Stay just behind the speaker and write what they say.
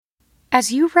As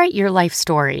you write your life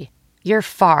story, you're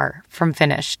far from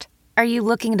finished. Are you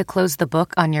looking to close the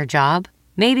book on your job?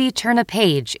 Maybe turn a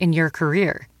page in your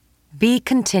career? Be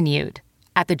continued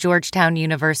at the Georgetown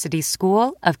University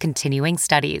School of Continuing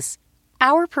Studies.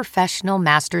 Our professional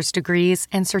master's degrees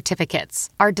and certificates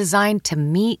are designed to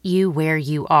meet you where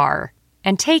you are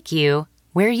and take you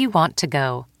where you want to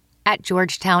go. At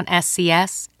Georgetown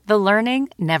SCS, the learning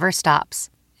never stops,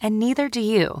 and neither do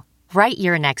you. Write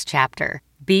your next chapter.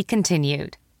 Be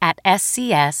continued at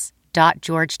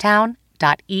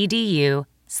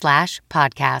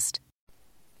scs.georgetown.edu/podcast.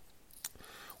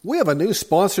 We have a new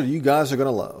sponsor you guys are going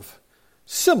to love.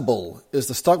 Symbol is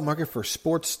the stock market for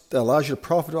sports that allows you to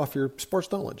profit off your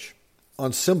sports knowledge.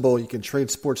 On Symbol, you can trade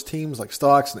sports teams like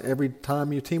stocks, and every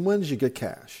time your team wins, you get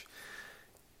cash.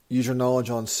 Use your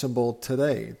knowledge on Symbol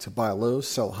today to buy low,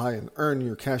 sell high, and earn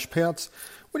your cash payouts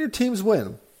when your teams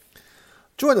win.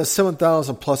 Join the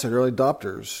 7,000 plus early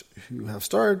adopters who have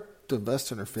started to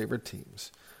invest in their favorite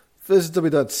teams. Visit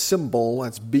www.symbol,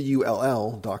 that's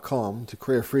BULL.com, to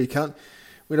create a free account.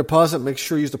 When you deposit, make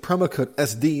sure you use the promo code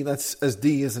SD, that's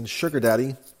SD as in Sugar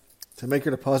Daddy, to make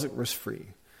your deposit risk-free.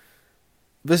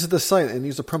 Visit the site and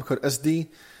use the promo code SD.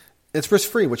 It's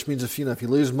risk-free, which means if you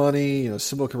lose money,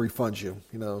 Symbol can refund you.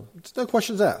 It's no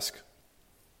questions asked.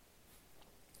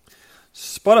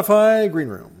 Spotify Green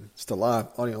Room. It's the live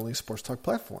audio-only sports talk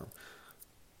platform.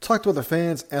 Talk to other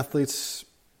fans, athletes,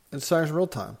 insiders in real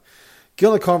time. Get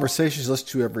on the conversations you listen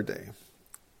to every day.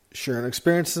 Sharing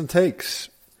experiences and takes.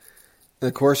 And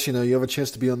of course, you have a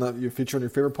chance to be on your feature on your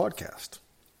favorite podcast.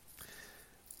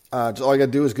 Just all you got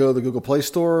to do is go to the Google Play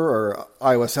Store or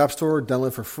iOS App Store,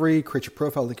 download for free, create your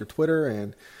profile, link your Twitter,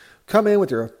 and come in with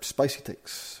your spicy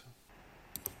takes.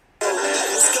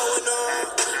 What's going on?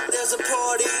 There's a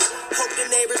party. Hope the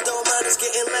neighbors don't mind us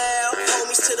getting loud.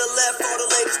 Homies to the left, all the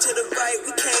ladies to the right.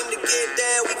 We came to get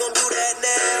down. We gon' do that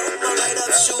now. My light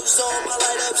up shoes on. My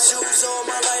light up shoes on.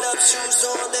 My light up shoes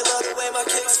on. They love the way my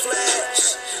kicks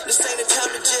flash. This ain't the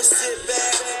time to just sit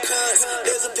back, cause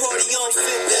there's a party on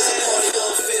Fifth. There's a party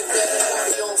on Fifth. There's a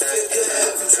party on Fifth. If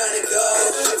you're trying to go,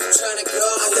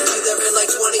 I can be there in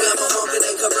like 20. I'm a honkin'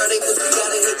 and come running, cause we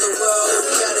gotta hit the road.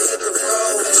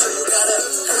 Make sure you got a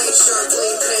clean shirt,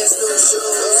 clean pants, new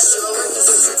shoes.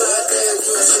 If you buy there, you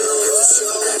choose.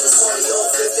 There's a party on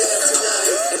Fifth there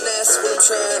tonight, and that's what I'm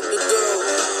trying to do.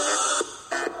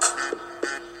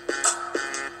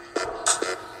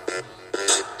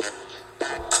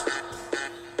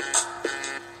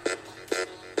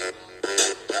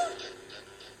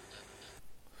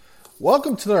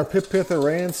 Welcome to our Pit Panther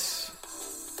Rants,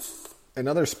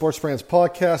 another Sports Rants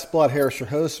podcast. Blot Harris, your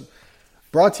host,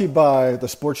 brought to you by The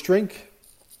Sports Drink.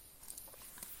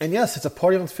 And yes, it's a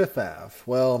party on Fifth Ave.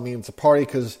 Well, it's a party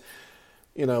because,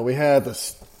 we had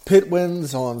the Pitt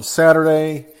wins on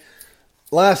Saturday.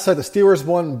 Last night, the Steelers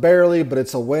won barely, but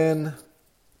it's a win.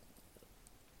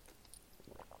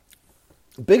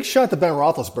 Big shot to Ben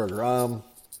Roethlisberger.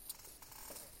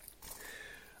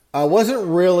 I wasn't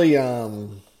really...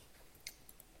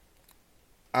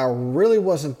 I really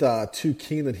wasn't too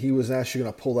keen that he was actually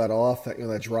going to pull that off,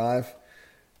 that drive.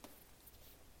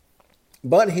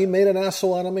 But he made an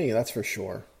asshole out of me, that's for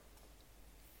sure.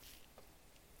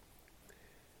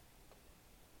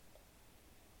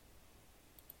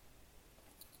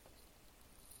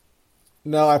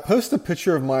 Now, I posted a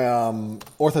picture of my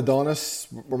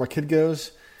orthodontist, where my kid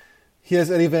goes. He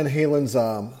has Eddie Van Halen's...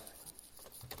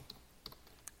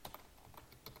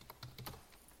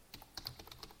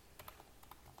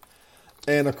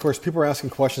 And, of course, people are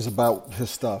asking questions about his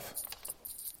stuff.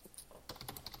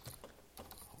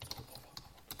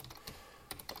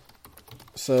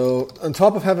 So, on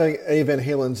top of having Eddie Van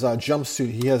Halen's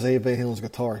jumpsuit, he has Eddie Van Halen's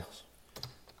guitar.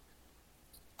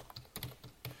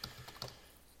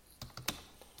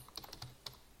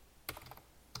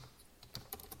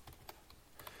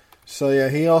 So, yeah,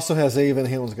 he also has Eddie Van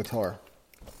Halen's guitar.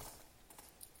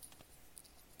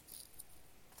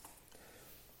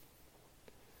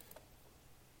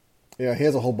 Yeah, he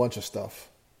has a whole bunch of stuff.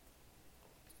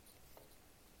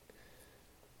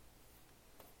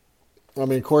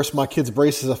 Of course, my kids'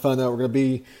 braces, I found out, were going to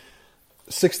be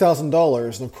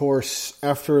 $6,000. And, of course,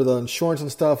 after the insurance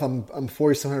and stuff, I'm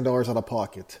 $4,700 out of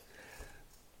pocket.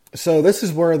 So this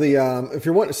is where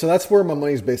so that's where my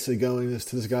money's basically going, is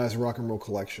to this guy's rock and roll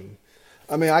collection.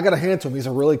 I got to hand to him. He's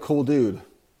a really cool dude.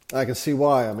 I can see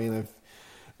why.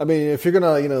 If you're going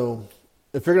to,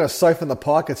 if you're going to siphon the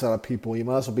pockets out of people, you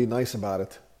might as well be nice about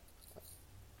it.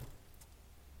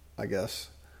 I guess.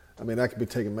 That could be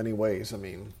taken many ways.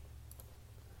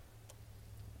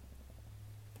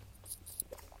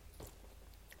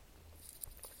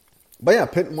 But yeah,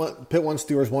 Pitt won,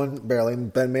 Steelers won barely,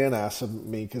 and Ben made an ass of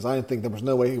me because I didn't think there was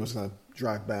no way he was going to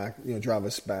drive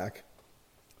us back.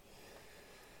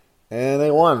 And they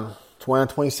won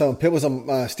 20-27. Pitt was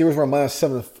Steelers were a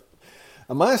 -7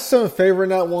 favorite in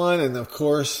that one, and of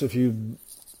course, I'm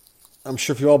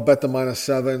sure if you all bet the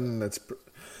 -7, that's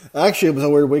actually it was a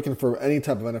weird weekend for any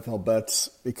type of NFL bets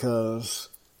because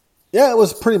it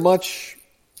was pretty much.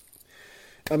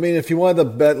 I mean, if you wanted to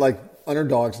bet like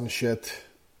underdogs and shit,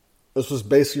 this was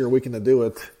basically your weekend to do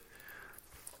it.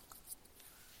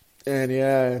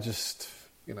 And just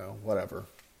whatever.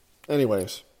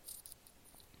 Anyways.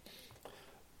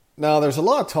 Now, there's a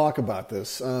lot of talk about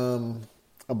this,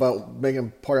 about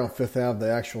making Party on Fifth Ave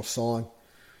the actual song.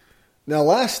 Now,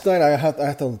 last night, I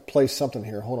have to play something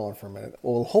here. Hold on for a minute.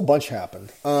 Well, a whole bunch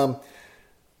happened.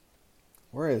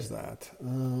 Where is that?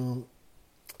 I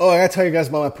got to tell you guys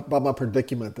about my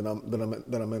predicament that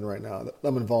I'm in right now, that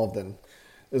I'm involved in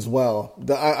as well.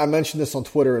 I mentioned this on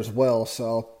Twitter as well,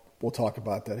 so we'll talk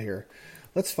about that here.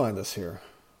 Let's find this here.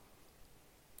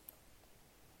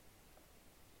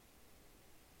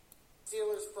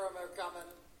 Steelers promo coming.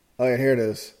 Oh, yeah, here it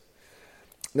is.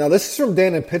 Now, this is from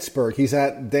Dan in Pittsburgh. He's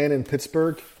at Dan in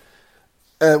Pittsburgh.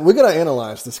 We got to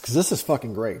analyze this because this is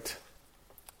fucking great.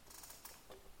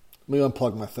 Let me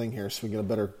unplug my thing here so we get a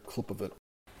better clip of it.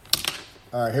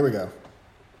 All right, here we go.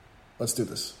 Let's do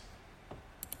this.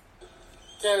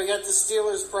 Okay, we got the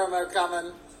Steelers promo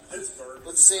coming.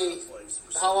 Let's see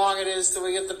how long it is till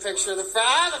we get the picture of the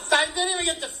I didn't even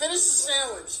get to finish the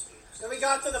sandwich. Then we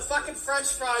got to the fucking French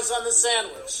fries on the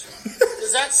sandwich.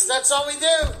 Because that's all we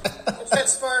do in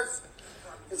Pittsburgh.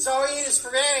 It's all we eat is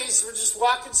Ferrari's. We're just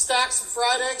walking stacks of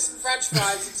fried eggs and French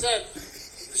fries. That's it.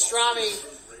 Pastrami,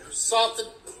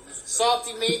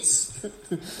 salty meats, and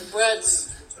breads.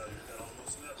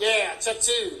 Yeah,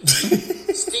 tattoo,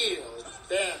 steel,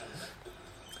 bam.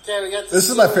 Okay, we got this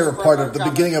is my favorite part of the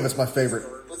beginning of it's my favorite.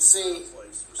 Let's see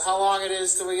how long it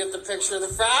is till we get the picture of the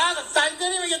I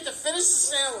didn't even get to finish the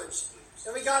sandwich.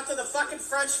 Then we got to the fucking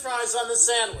French fries on the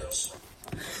sandwich.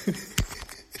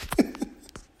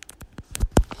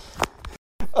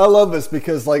 I love this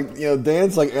because,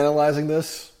 Dan's, analyzing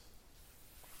this.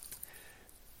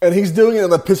 And he's doing it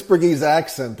in a Pittsburghese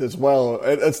accent as well.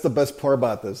 That's the best part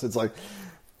about this. It's like,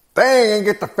 they ain't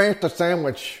get to finish the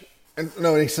sandwich. And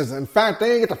he says, in fact,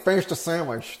 they ain't get to finish the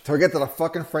sandwich till we get to the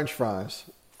fucking French fries.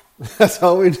 That's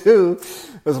all we do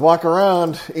is walk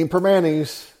around, eat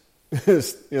Permanis,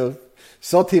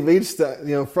 salty meats,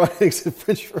 fried eggs and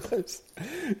French fries.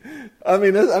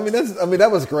 That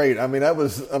was great. that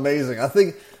was amazing. I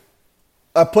think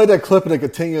I played that clip in a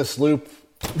continuous loop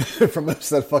for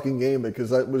most of that fucking game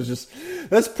because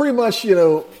that's pretty much,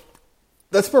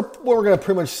 that's what we're going to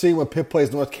pretty much see when Pitt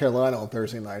plays North Carolina on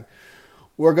Thursday night.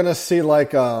 We're going to see we're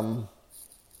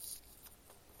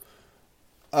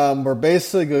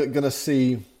basically going to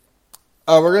see,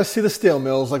 we're going to see the steel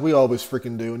mills like we always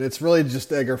freaking do. And it's really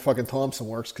just Edgar fucking Thompson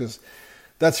Works because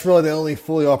that's really the only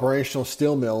fully operational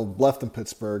steel mill left in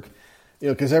Pittsburgh.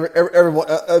 Because every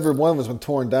one has been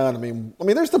torn down.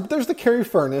 There's the Cary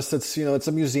furnace. It's it's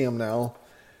a museum now.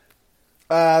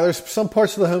 There's some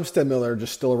parts of the Homestead mill that are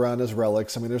just still around as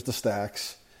relics. There's the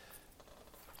stacks.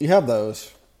 You have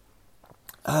those.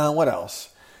 What else?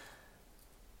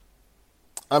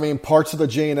 Parts of the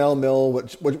J&L mill,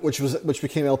 which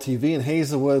became LTV in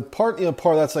Hazelwood. Part of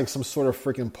that's like some sort of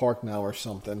freaking park now or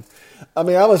something. I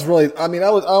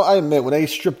admit when they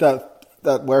stripped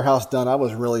that warehouse down, I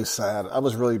was really sad. I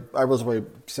was really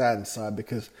sad inside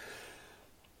because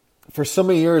for so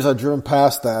many years I've driven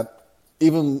past that,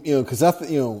 even because I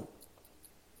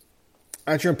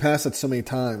driven past it so many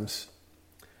times.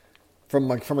 From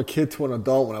a kid to an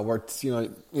adult when I worked,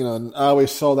 and I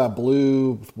always saw that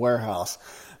blue warehouse.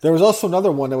 There was also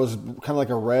another one that was kind of like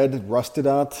a red, rusted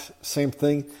out, same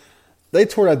thing. They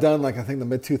tore that down I think the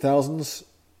mid-2000s.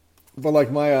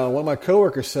 But my one of my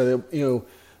coworkers said,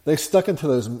 they stuck into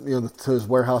those, to those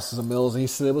warehouses and mills, and he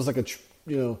said it was like a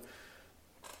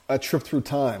trip through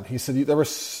time. He said there was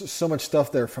so much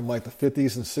stuff there from the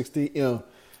 50s and 60s,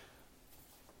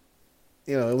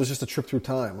 it was just a trip through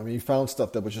time. You found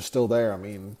stuff that was just still there. I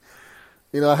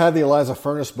had the Eliza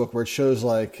Furnace book where it shows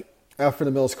after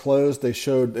the mill's closed, they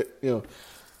showed,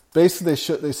 basically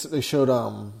they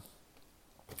showed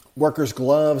workers'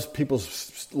 gloves,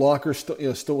 people's lockers,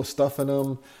 still with stuff in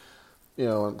them. And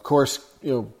of course,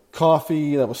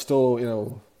 coffee that was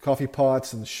still, coffee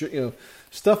pots and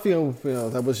stuff,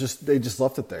 that was just they just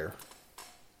left it there.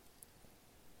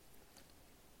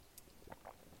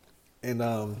 And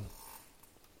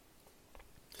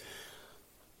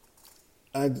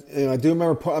I do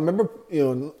remember. I remember,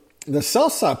 The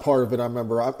south side part of it, I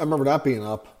remember that being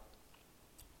up.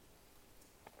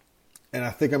 And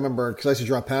I think I remember, because I used to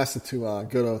drive past it to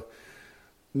go to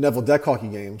Neville deck hockey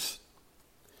games.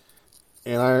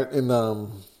 And I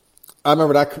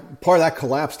remember that part of that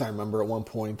collapsed, I remember, at one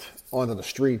point onto the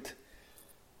street.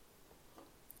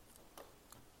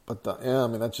 But yeah, I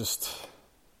mean, that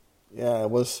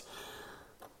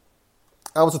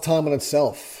was a time in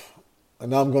itself.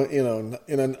 And now I'm going,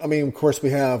 I mean, of course we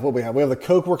have the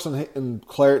Coke Works in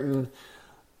Clairton.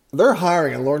 They're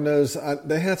hiring, and Lord knows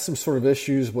they had some sort of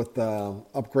issues with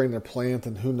upgrading their plant,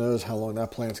 and who knows how long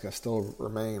that plant's going to still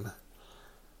remain.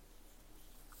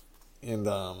 And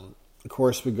of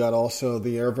course, we got also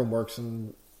the Irvin Works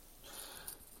in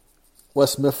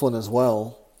West Mifflin as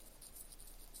well.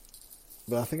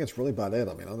 But I think it's really about it.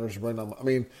 I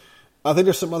mean, I think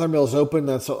there's some other mills open.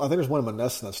 I think there's one in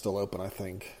Monessen that's still open. I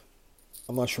think.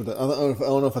 I'm not sure I don't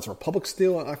know if it's Republic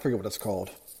Steel. I forget what it's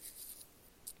called.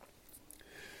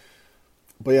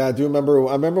 But yeah, I remember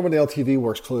when the LTV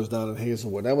Works closed down in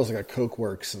Hazelwood. That was like a Coke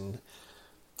Works, and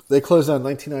they closed down in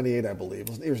 1998, I believe.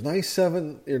 It was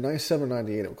 97 or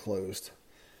 98 it closed.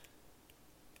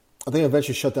 I think it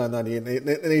eventually shut down in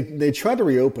 98. They tried to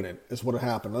reopen it, is what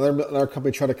happened. Another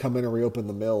company tried to come in and reopen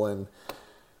the mill, and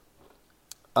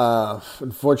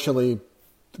unfortunately,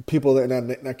 people in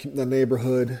that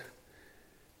neighborhood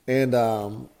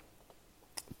and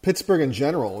Pittsburgh in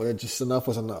general, enough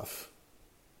was enough.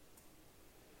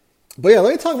 But yeah,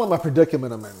 let me talk about my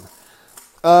predicament I'm in.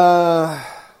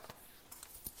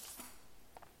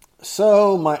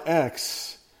 So my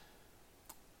ex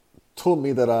told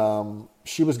me that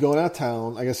she was going out of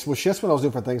town. I guess she asked what I was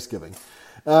doing for Thanksgiving.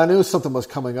 I knew something was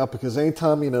coming up because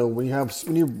anytime when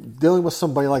you're dealing with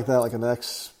somebody like that, like an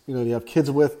ex, you have kids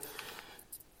with,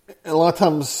 and a lot of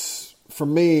times for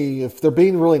me, if they're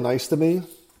being really nice to me,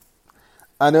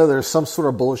 I know there's some sort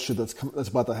of bullshit that's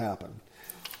about to happen.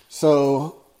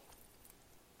 So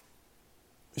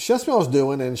she asked me what I was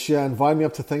doing, and she invited me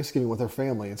up to Thanksgiving with her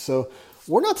family. And so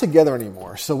we're not together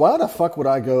anymore. So why the fuck would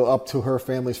I go up to her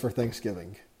family's for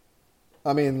Thanksgiving?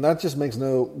 I mean, that just makes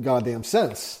no goddamn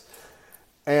sense.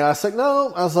 And I said,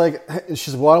 no. I was like, and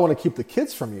she said, well, I want to keep the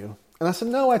kids from you. And I said,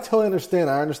 no, I totally understand.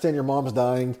 I understand your mom's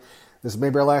dying. This may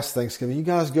be our last Thanksgiving. You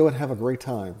guys go and have a great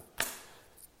time.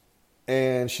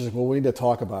 And she's like, well, we need to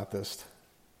talk about this.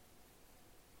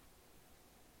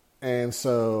 And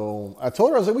so I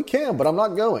told her, I was like, we can, but I'm not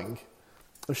going.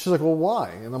 And she's like, well, why?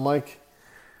 And I'm like,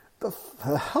 the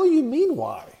hell you mean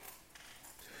why?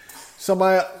 So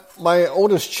my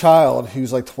oldest child,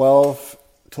 who's like 12,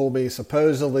 told me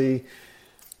supposedly,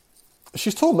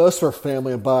 she's told most of her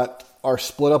family about our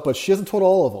split up, but she hasn't told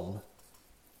all of them.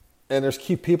 And there's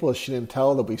key people that she didn't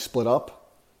tell that we split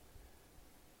up.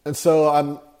 And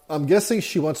so I'm guessing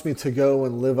she wants me to go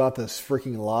and live out this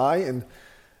freaking lie. And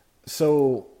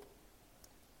so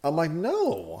I'm like,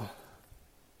 no.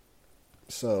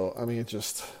 So, I mean, it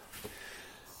just...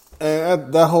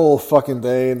 And that whole fucking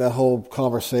day and that whole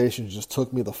conversation just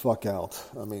took me the fuck out.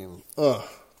 I mean, ugh.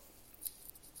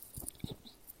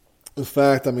 In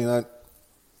fact, I mean,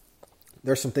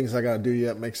 there's some things I got to do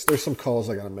yet. There's some calls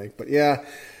I got to make. But yeah,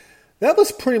 that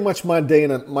was pretty much my day,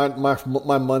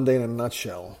 my Monday in a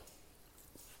nutshell.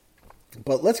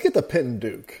 But let's get to Pitt and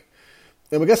Duke.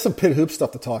 And we got some Pitt hoop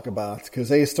stuff to talk about because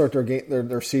they start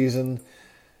their season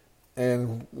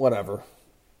and whatever.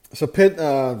 So Pitt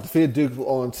defeated Duke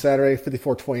on Saturday,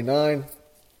 54-29.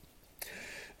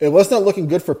 It was not looking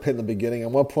good for Pitt in the beginning.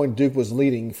 At one point, Duke was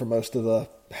leading for most of the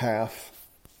half.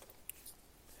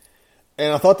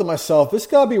 And I thought to myself, this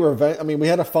got to be revenge. I mean, we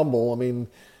had a fumble. I mean,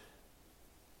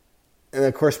 and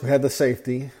of course, we had the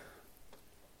safety.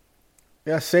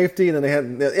 Yeah, safety, and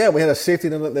then we had a safety,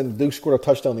 and then Duke scored a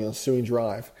touchdown on the ensuing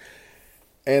drive.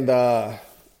 And I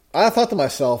thought to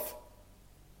myself,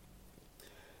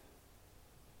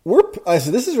 I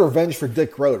said, this is revenge for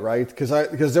Dick Groat, right?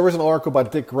 Because there was an article by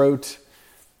Dick Groat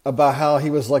about how he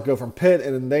was let go from Pitt,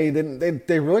 and they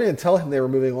really didn't tell him they were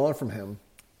moving on from him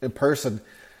in person.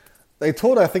 They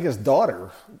told, I think, his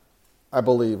daughter, I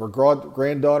believe, or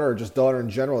granddaughter, or just daughter in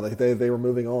general, they were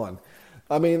moving on.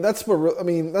 I mean, that's what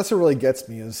really gets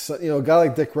me is, a guy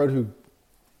like Dick Groat who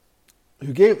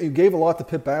gave a lot to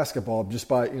Pitt basketball just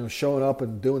by showing up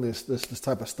and doing this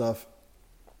type of stuff.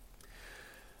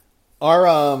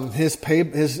 His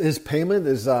payment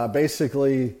is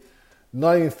basically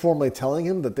not even formally telling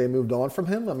him that they moved on from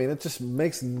him. I mean, it just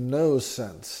makes no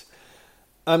sense.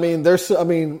 I mean, don't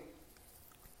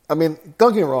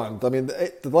get me wrong. I mean,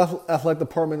 the athletic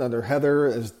department under Heather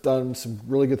has done some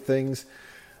really good things,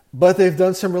 but they've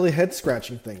done some really head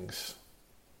scratching things.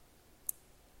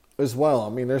 as well. I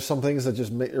mean, there's some things that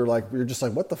just make you're just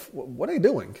like, what are you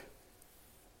doing?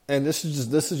 And this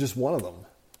is just one of them.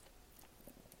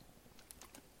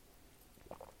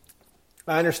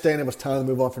 I understand it was time to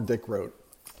move on from Dick Rote.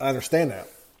 I understand that.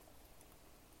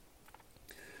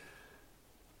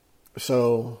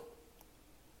 So,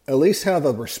 at least have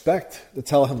the respect to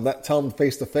tell him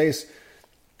face to face,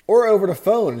 or over the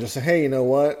phone, and just say, hey, you know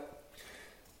what?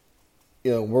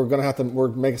 We're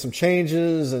making some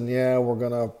changes, and yeah, we're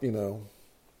gonna,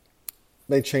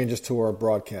 make changes to our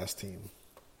broadcast team.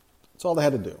 That's all they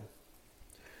had to do.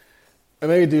 And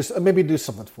maybe do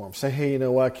something for them. Say, hey, you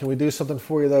know what? Can we do something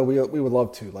for you though? We would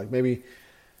love to. Like maybe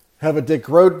have a Dick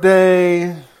Rote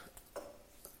day.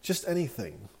 Just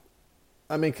anything.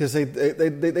 I mean, because they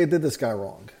did this guy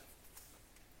wrong.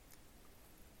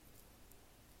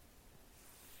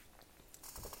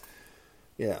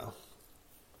 Yeah.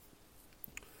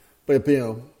 But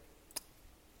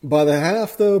by the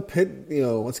half though, Pitt.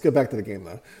 Let's get back to the game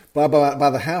though. By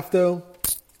the half though.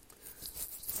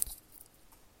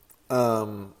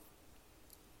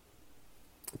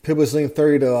 Pitt was leading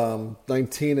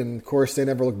 30-19, and of course they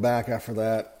never looked back after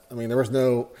that. I mean,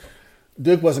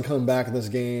 Duke wasn't coming back in this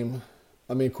game.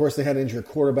 I mean, of course they had an injured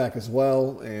quarterback as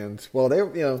well, and they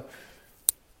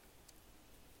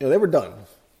were done.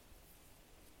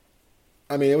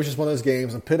 I mean, it was just one of those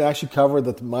games, and Pitt actually covered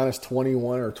the minus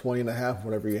 21 or 20.5,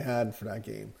 whatever you had for that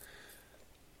game.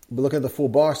 But looking at the full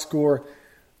box score,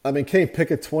 I mean, Kenny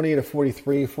Pickett,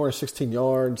 20-43, 416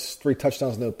 yards, 3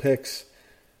 touchdowns, no picks.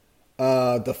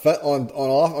 Pitt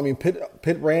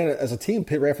ran as a team.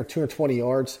 Pitt ran for 220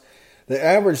 yards. They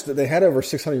had over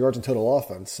 600 yards in total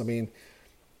offense. I mean,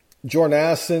 Jordan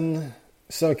Addison,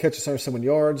 7 catches, 107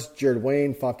 yards. Jared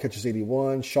Wayne, 5 catches,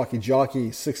 81. Shockey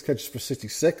Jockey, 6 catches for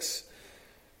 66.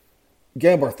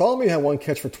 Gan Bartholomew had 1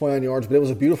 catch for 29 yards, but it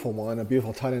was a beautiful one, a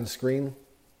beautiful tight end screen.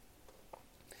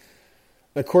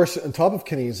 And of course, on top of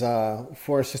Kenny's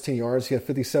 416 yards, he had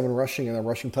 57 rushing and a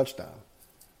rushing touchdown.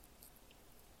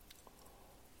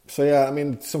 So, yeah, I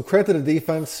mean, some credit to the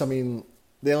defense. I mean,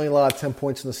 they only allowed 10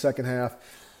 points in the second half.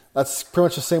 That's pretty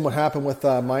much the same what happened with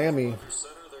Miami.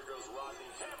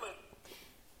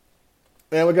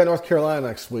 And we got North Carolina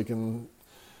next week. And,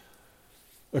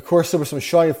 of course, there was some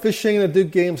shoddy fishing in the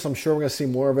Duke game, so I'm sure we're going to see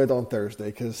more of it on Thursday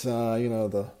because,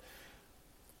 the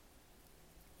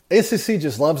ACC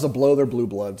just loves to blow their blue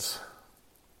bloods.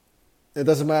 It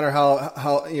doesn't matter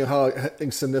how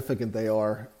insignificant they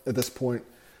are at this point.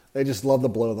 They just love to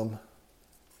blow them.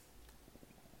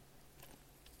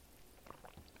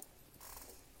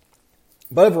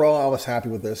 But overall, I was happy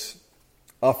with this.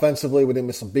 Offensively, we didn't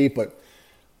miss a beat, but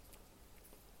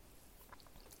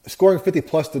scoring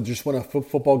 50-plus to just win a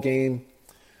football game,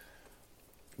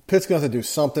 Pitt's going to have to do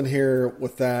something here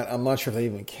with that. I'm not sure if they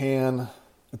even can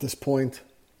at this point.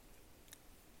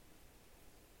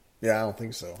 Yeah, I don't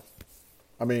think so.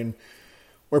 I mean,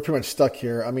 we're pretty much stuck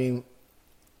here. I mean,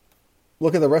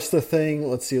 look at the rest of the thing.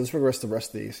 Let's see. Let's progress the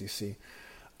rest of the ACC.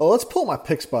 Oh, let's pull my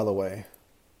picks, by the way.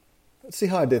 Let's see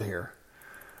how I did here.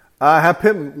 I have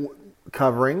Pitt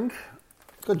covering.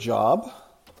 Good job.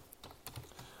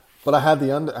 But I had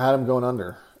him going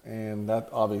under, and that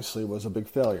obviously was a big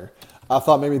failure. I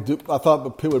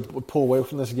thought Pitt would pull away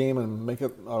from this game and make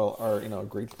it a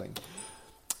great thing.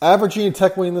 I have Virginia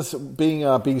Tech winning this, being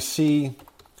BC.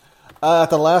 At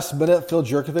the last minute, Phil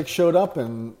Jurkovec showed up,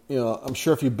 and I'm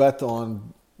sure if you bet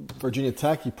on Virginia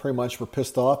Tech, you pretty much were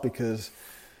pissed off because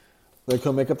they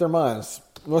couldn't make up their minds.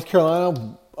 North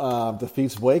Carolina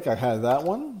defeats Wake. I had that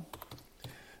one.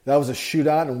 That was a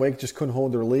shootout, and Wake just couldn't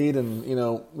hold their lead. And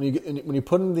when you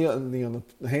put in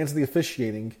the hands of the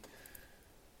officiating,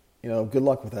 good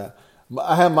luck with that.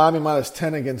 I had Miami minus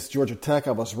 10 against Georgia Tech.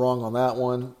 I was wrong on that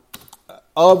one.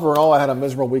 Overall, I had a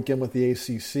miserable weekend with the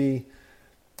ACC.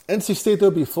 NC State,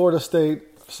 though, beat Florida State,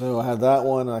 so I had that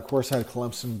one. And, of course, I had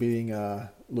Clemson beating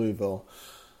Louisville.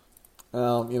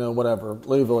 Whatever.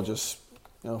 Louisville just,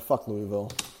 fuck Louisville.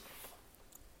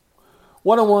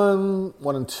 1-1,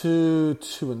 1-2,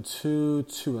 2-2,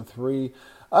 2-3.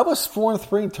 I was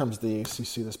 4-3 in terms of the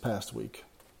ACC this past week.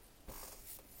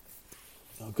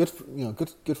 Good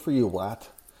for you, Watt.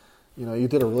 You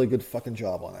did a really good fucking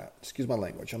job on that. Excuse my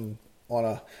language. I'm on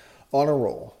a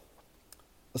roll.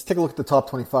 Let's take a look at the top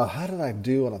 25. How did I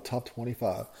do on a top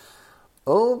 25?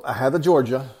 Oh, I had the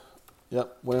Georgia.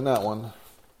 Yep, winning that one.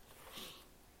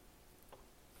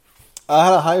 I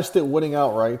had Ohio State winning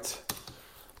outright.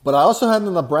 But I also had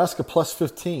the Nebraska plus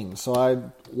 15, so I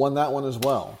won that one as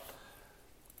well.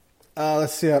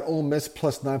 Let's see, I had Ole Miss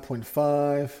plus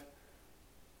 9.5.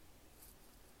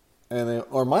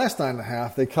 Or minus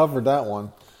 9.5. They covered that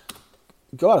one.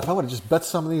 God, if I would have just bet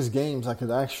some of these games, I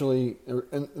could actually.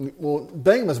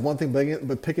 Betting is one thing,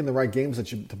 but picking the right games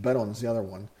to bet on is the other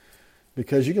one,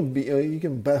 because you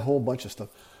can bet a whole bunch of stuff.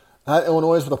 I had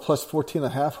Illinois with a plus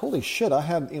 14.5. Holy shit! I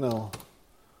had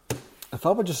if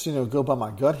I would just go by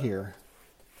my gut here,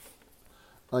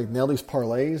 like nail these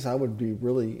parlays, I would be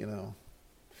really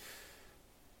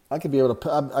I could be able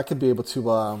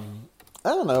to I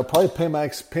don't know, probably pay my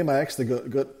ex to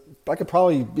go. I could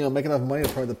probably make enough money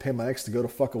to pay my ex to go to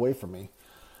fuck away from me.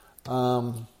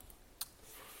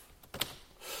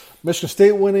 Michigan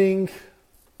State winning.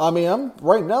 I mean, I'm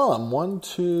 1,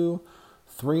 2,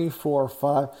 3, 4,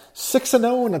 5,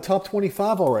 6-0 in the top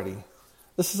 25 already.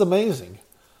 This is amazing.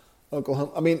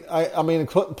 Oklahoma. I mean,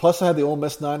 plus I had the Ole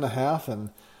Miss 9.5 and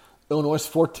Illinois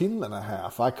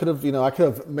 14.5. I could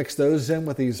have mixed those in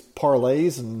with these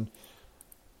parlays and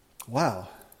wow.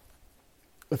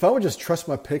 If I would just trust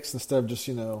my picks instead of just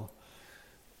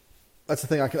that's the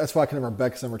thing. That's why I can never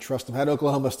bet because I never trust them. I had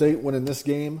Oklahoma State winning this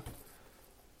game.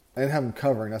 I didn't have them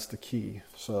covering. That's the key.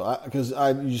 So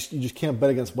you just can't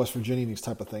bet against West Virginia and these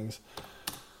type of things.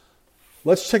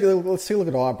 Let's take a look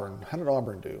at Auburn. How did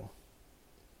Auburn do?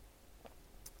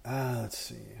 Let's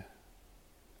see.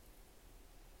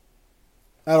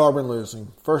 At Auburn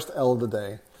losing. First L of the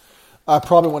day. I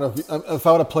probably would have, if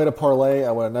I would have played a parlay,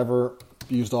 I would have never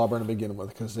used Auburn to begin with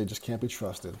because they just can't be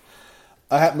trusted.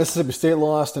 I had Mississippi State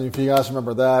lost, and if you guys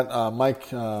remember that,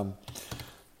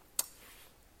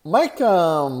 Mike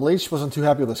Leach wasn't too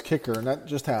happy with his kicker, and that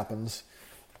just happens.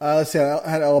 Let's see, I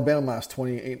had Alabama minus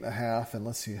 28.5, and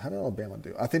let's see, how did Alabama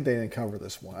do? I think they didn't cover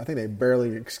this one. I think they barely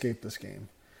escaped this game.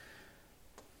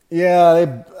 Yeah,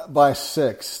 they by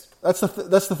 6. That's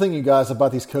the thing, you guys,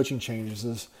 about these coaching changes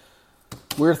is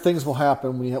weird things will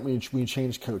happen when you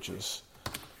change coaches.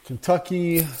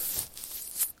 Kentucky, how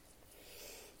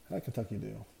did Kentucky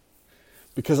do?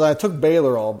 Because I took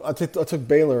Baylor I took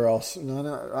Baylor also.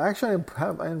 No, I actually I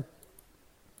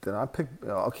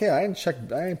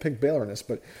didn't pick Baylor in this,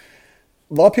 but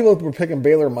a lot of people were picking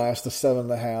Baylor minus the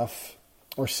 7.5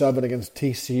 or 7 against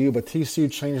TCU, but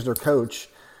TCU changed their coach.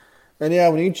 And yeah,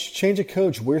 when you change a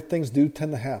coach, weird things do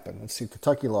tend to happen. Let's see,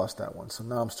 Kentucky lost that one, so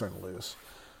now I'm starting to lose.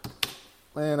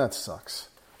 Man, that sucks.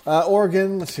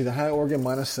 Oregon, let's see, the high Oregon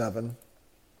minus 7.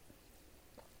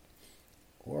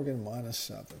 Oregon minus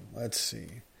 7. Let's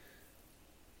see.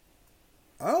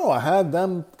 Oh, I had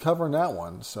them covering that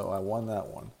one, so I won that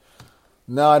one.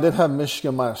 No, I did have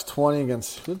Michigan minus 20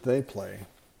 against, who did they play?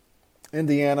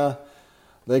 Indiana.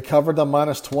 They covered the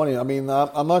minus 20. I mean,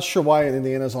 I'm not sure why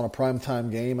Indiana's on a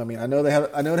primetime game. I mean, I know it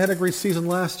had a great season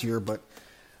last year, but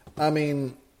I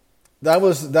mean, that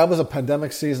was a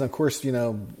pandemic season. Of course, they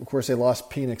lost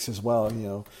Penix as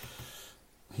well.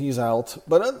 He's out.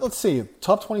 But let's see,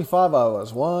 top 25. I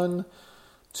was 1,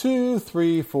 2,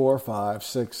 3, 4, 5,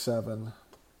 6, 7.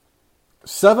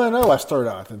 7-0. I started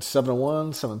out. Then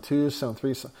 7-1, 7-2,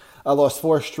 7-3. I lost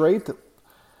 4 straight.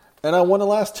 And I won the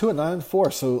last 2 at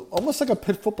 9-4, so almost like a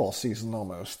Pitt football season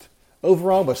almost.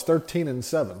 Overall was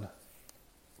 13-7.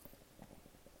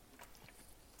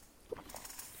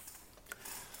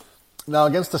 Now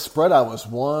against the spread, I was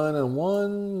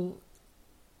 1-1.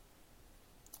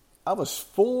 I was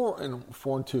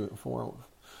 4-2.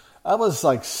 I was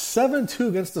like 7-2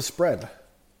 against the spread.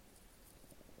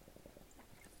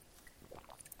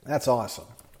 That's awesome.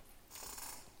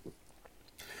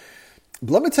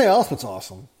 But let me tell you else what's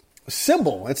awesome.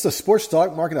 Symbol. It's the sports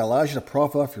stock market that allows you to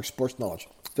profit off your sports knowledge.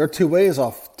 There are 2 ways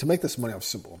to make this money off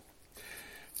Symbol.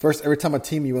 First, every time a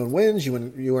team you own wins, you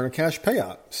earn a cash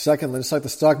payout. Second, just like the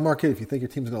stock market, if you think your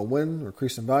team's going to win or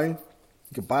increase in value,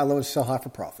 you can buy low and sell high for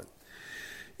profit.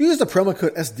 Use the promo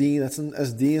code SD, that's in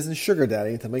SD as in Sugar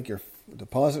Daddy, to make your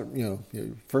deposit, your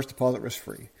first deposit risk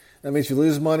free. That means you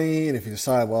lose money, and if you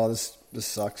decide, well, this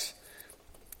sucks,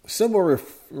 Symbol will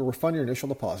refund your initial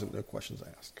deposit, no questions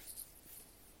asked.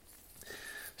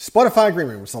 Spotify Green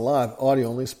Room is a live,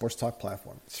 audio-only sports talk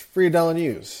platform. It's free to download and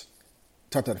use.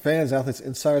 Talk to the fans, athletes,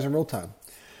 insiders in real time.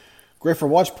 Great for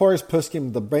watch parties,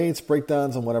 post-game debates,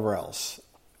 breakdowns, and whatever else.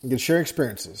 You can share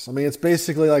experiences. I mean, it's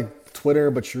basically like Twitter,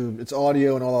 but it's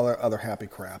audio and all other happy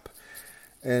crap.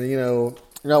 And, you're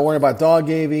not worrying about dog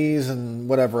gavies and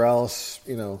whatever else.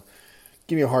 Give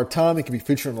me a hard time. It can be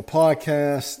featured on the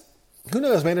podcast. Who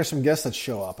knows? Maybe there's some guests that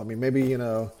show up. I mean, maybe,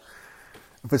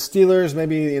 if it's Steelers,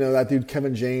 maybe, that dude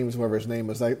Kevin James, whatever his name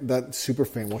is, that super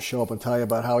fan will show up and tell you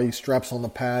about how he straps on the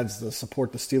pads to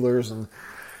support the Steelers and,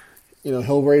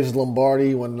 he'll raise his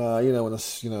Lombardi when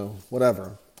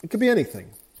whatever. It could be anything.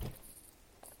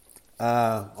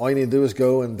 All you need to do is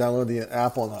go and download the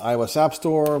app on the iOS App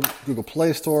Store, Google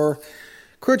Play Store.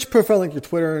 Create your profile, link your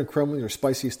Twitter, and Chrome with your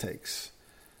spiciest takes.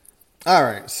 All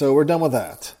right, so we're done with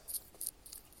that.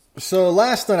 So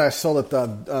last night I saw that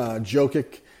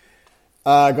Jokic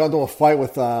got into a fight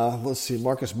with,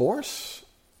 Marcus Morris.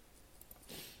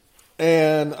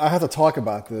 And I have to talk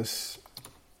about this.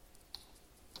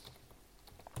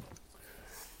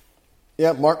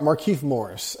 Yeah, Markieff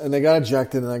Morris. And they got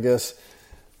ejected, and I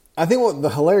think what the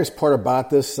hilarious part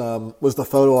about this was the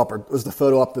photo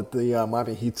op that the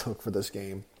Miami Heat took for this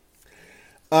game.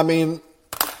 I mean,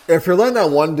 if you're letting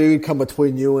that one dude come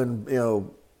between you and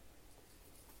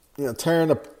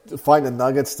tearing fighting the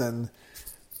Nuggets, then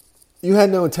you had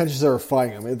no intentions of ever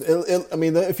fighting him.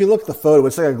 If you look at the photo,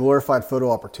 it's like a glorified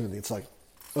photo opportunity. It's like,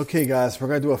 okay, guys, we're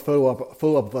gonna do a photo op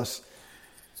of us.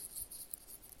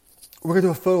 We're gonna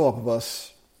do a photo op of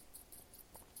us.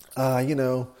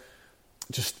 We're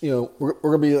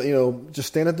gonna be, just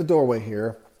stand at the doorway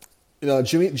here.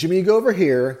 Jimmy, you go over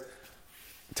here.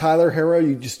 Tyler, Hero,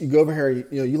 you go over here.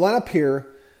 You line up here.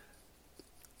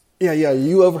 Yeah,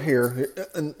 you over here.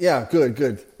 And yeah,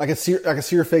 good. I can see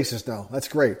your faces now. That's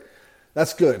great.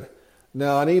 That's good.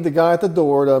 Now I need the guy at the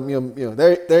door to,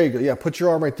 there you go. Yeah, put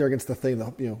your arm right there against the thing.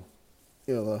 To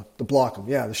block them.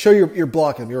 Yeah, to show you're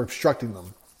blocking them. You're obstructing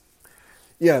them.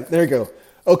 Yeah, there you go.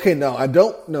 Okay, now I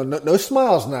don't no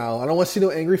smiles now. I don't want to see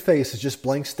no angry faces, just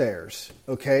blank stares.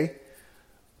 Okay,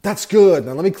 that's good.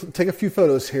 Now let me take a few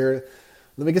photos here.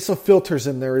 Let me get some filters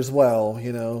in there as well.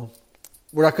 I'm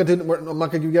not gonna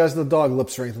give you guys the dog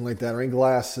lips or anything like that, or any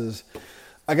glasses.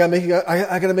 I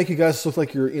gotta make you guys look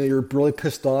like you're really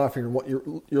pissed off and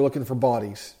you're looking for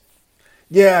bodies.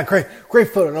 Yeah, great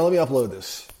photo. Now let me upload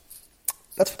this.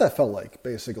 That's what that felt like,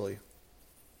 basically.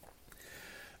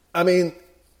 I mean,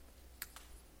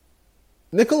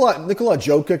 Nikola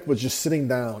Jokic was just sitting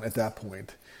down at that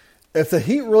point. If the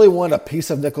Heat really wanted a piece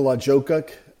of Nikola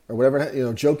Jokic, or whatever,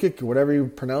 Jokic, or whatever you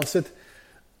pronounce it,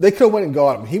 they could have went and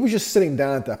got him. He was just sitting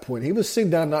down at that point. He was sitting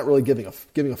down, not really giving a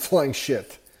flying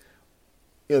shit.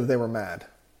 They were mad.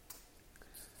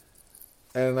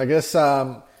 And I guess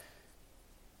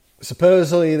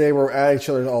supposedly they were at each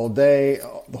other all day,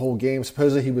 the whole game.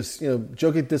 Supposedly he was,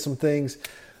 Jokic did some things,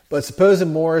 but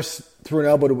supposedly Morris threw an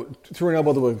elbow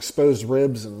to exposed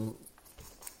ribs, and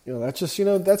that's just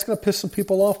that's going to piss some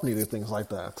people off when you do things like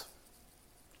that.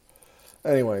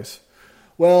 Anyways,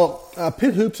 well,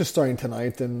 Pitt Hoops is starting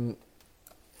tonight, and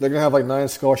they're going to have like 9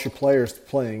 scholarship players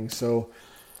playing. So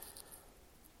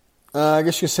I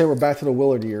guess you could say we're back to the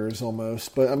Willard years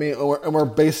almost. But I mean, we're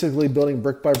basically building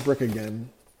brick by brick again.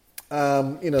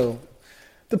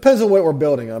 Depends on what we're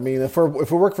building. I mean, if we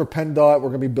work for PennDOT, we're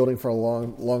going to be building for a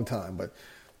long, long time. But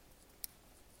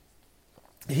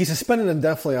he's suspended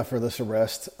indefinitely after this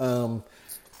arrest. Long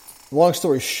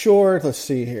story short, let's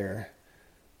see here.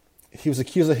 He was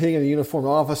accused of hitting a uniformed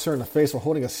officer in the face while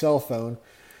holding a cell phone.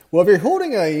 Well, if you're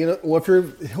holding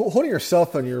your cell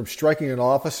phone, you're striking an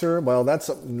officer. Well, that's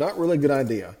not really a good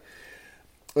idea.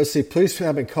 Let's see. Police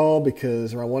have been called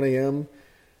because around 1 a.m.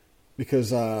 because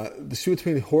the dispute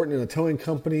between Horton and a towing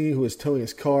company who was towing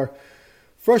his car.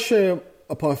 Frustrated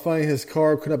upon finding his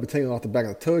car could not be taken off the back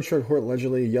of the tow truck, Horton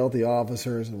allegedly yelled at the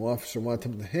officers, and one officer wanted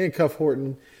him to handcuff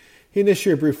Horton. He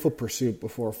initiated a brief foot pursuit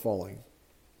before falling.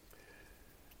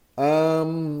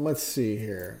 Let's see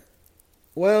here.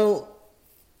 Well,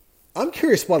 I'm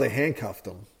curious why they handcuffed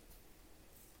him.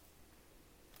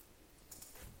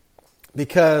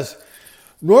 Because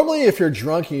normally if you're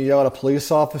drunk and you yell at a police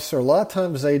officer, a lot of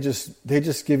times they just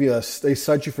give you they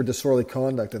cite you for disorderly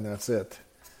conduct and that's it.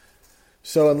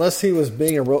 So unless he was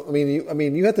being a real,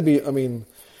 you have to be,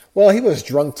 well, he was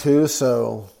drunk too,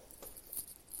 so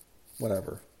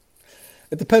whatever.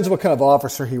 It depends on what kind of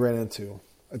officer he ran into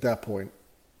at that point.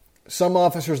 Some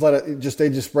officers they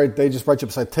just write you up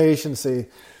a citation, say,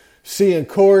 see you in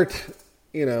court,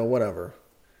 whatever.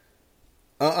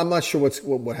 I'm not sure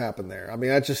what happened there.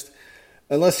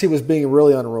 Unless he was being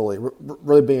really unruly,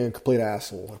 really being a complete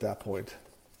asshole at that point.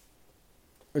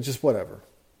 It's just whatever.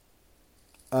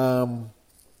 But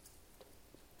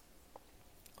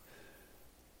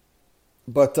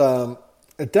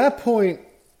at that point,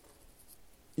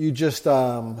 you just,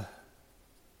 if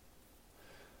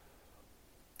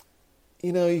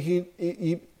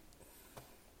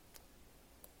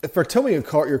they're towing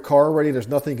your car already, there's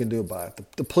nothing you can do about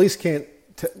it. The police can't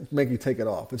make you take it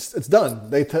off. It's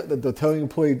done. The towing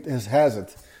employee has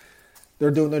it. They're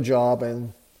doing their job,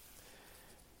 and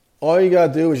all you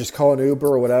gotta do is just call an Uber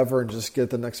or whatever and just get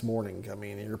it the next morning.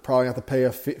 You're probably gonna have to pay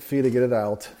a fee to get it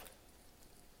out.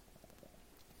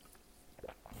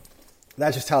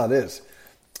 That's just how it is.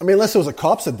 Unless it was the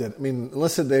cops that did it.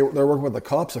 Unless they're working with the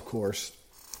cops, of course.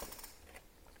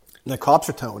 And the cops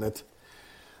are towing it.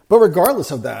 But regardless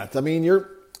of that,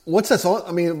 once that's on,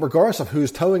 I mean, regardless of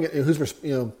who's towing it,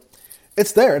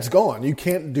 it's there, it's gone. You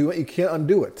can't do it. You can't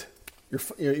undo it.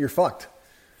 You're fucked.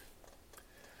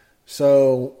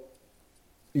 So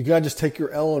you gotta just take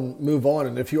your L and move on.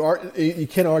 And if you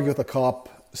can't argue with a cop,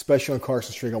 especially on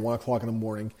Carson Street at 1 o'clock in the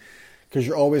morning, because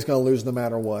you're always gonna lose no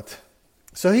matter what.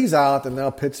 So he's out, and now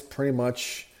Pitt's pretty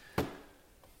much,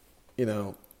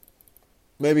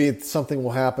 maybe something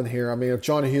will happen here. I mean, if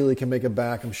John Hewley can make it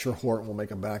back, I'm sure Horton will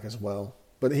make it back as well.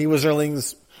 But he was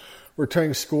Erling's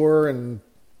returning scorer, and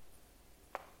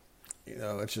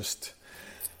it's just,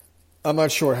 I'm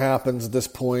not sure what happens at this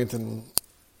point and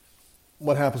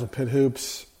what happens with Pitt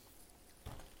Hoops.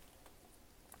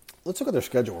 Let's look at their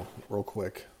schedule real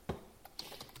quick.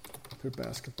 Pitt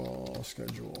basketball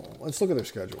schedule. Let's look at their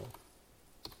schedule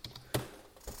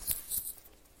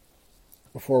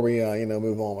before we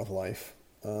move on with life.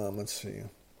 Let's see.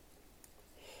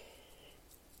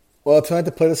 Well, tonight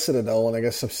they play the Citadel, and I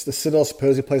guess the Citadel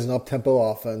supposedly plays an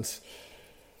up-tempo offense.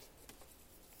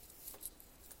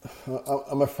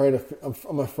 I'm afraid to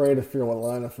figure what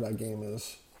lineup for that game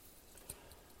is.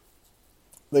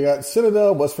 They got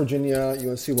Citadel, West Virginia,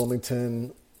 UNC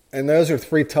Wilmington, and those are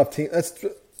 3 tough teams.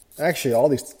 Actually, all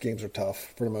these games are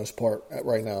tough for the most part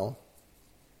right now.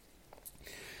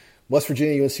 West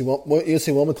Virginia, UNC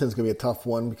Wilmington is going to be a tough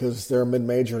one because they're a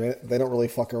mid-major and they don't really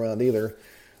fuck around either.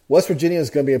 West Virginia is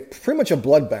going to be pretty much a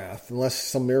bloodbath unless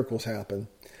some miracles happen.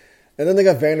 And then they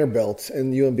got Vanderbilt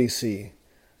and UMBC.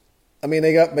 I mean,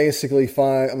 they got basically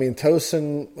 5. I mean,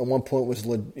 Tosin at one point was,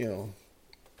 I don't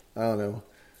know.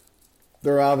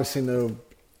 There are obviously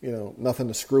nothing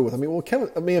to screw with. I mean,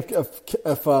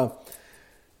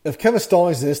 if Kevin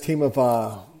Stallings and his team of,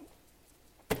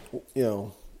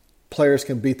 players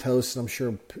can beat Tosin, I'm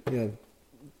sure,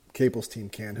 Capel's team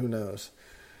can. Who knows?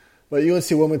 But UNC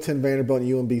Wilmington, Vanderbilt, and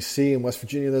UMBC, and West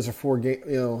Virginia, those are 4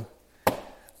 games.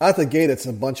 Out the gate, it's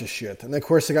a bunch of shit. And, of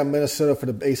course, they got Minnesota for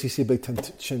the ACC Big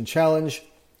Ten Challenge.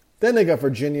 Then they got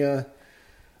Virginia.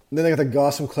 And then they got the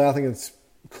Gossam Cloud against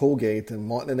Colgate.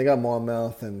 And then they got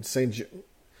Monmouth and St.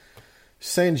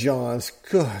 John's.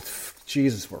 Good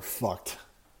Jesus, we're fucked.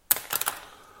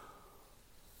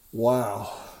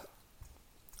 Wow.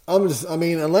 I would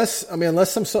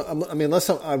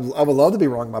love to be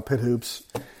wrong about Pitt Hoops.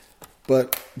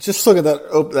 But just look at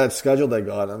that schedule they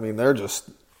got. I mean, they're just...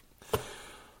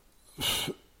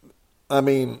 I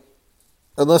mean,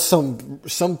 unless some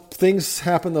things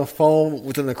happen to fall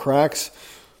within the cracks,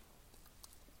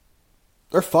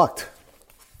 they're fucked.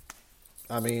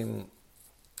 I mean,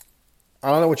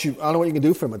 I don't know what you can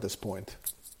do for them at this point.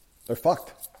 They're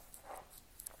fucked.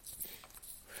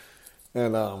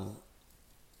 And I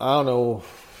don't know.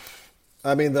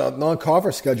 I mean, the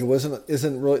non-conference schedule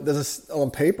isn't really,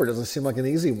 on paper doesn't seem like an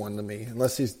easy one to me,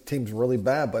 unless these teams are really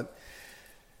bad. But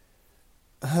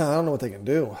I don't know what they can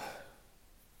do.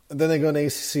 And then they go into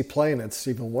ACC play, and it's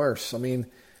even worse. I mean,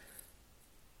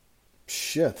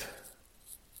 shit.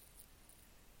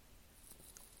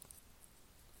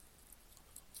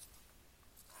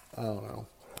 I don't know.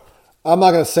 I'm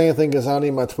not going to say anything because I don't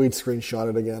need my tweet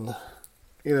screenshotted again.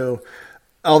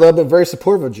 Although I've been very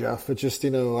supportive of Jeff, it just, I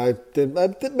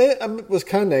was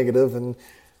kind of negative, and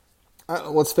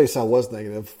let's face it, I was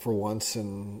negative for once,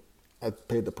 and I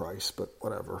paid the price, but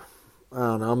whatever. I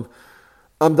don't know.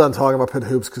 I'm done talking about Pitt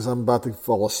Hoops because I'm about to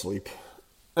fall asleep.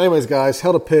 Anyways, guys,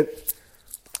 hell to Pitt.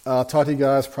 I'll talk to you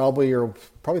guys probably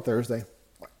Thursday.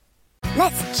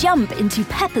 Let's jump into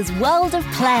Peppa's world of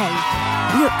play.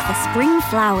 Look for spring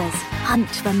flowers, hunt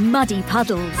for muddy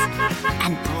puddles,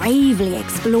 and bravely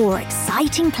explore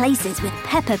exciting places with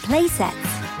Peppa playsets.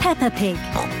 Peppa Pig,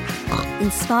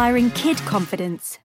 inspiring kid confidence.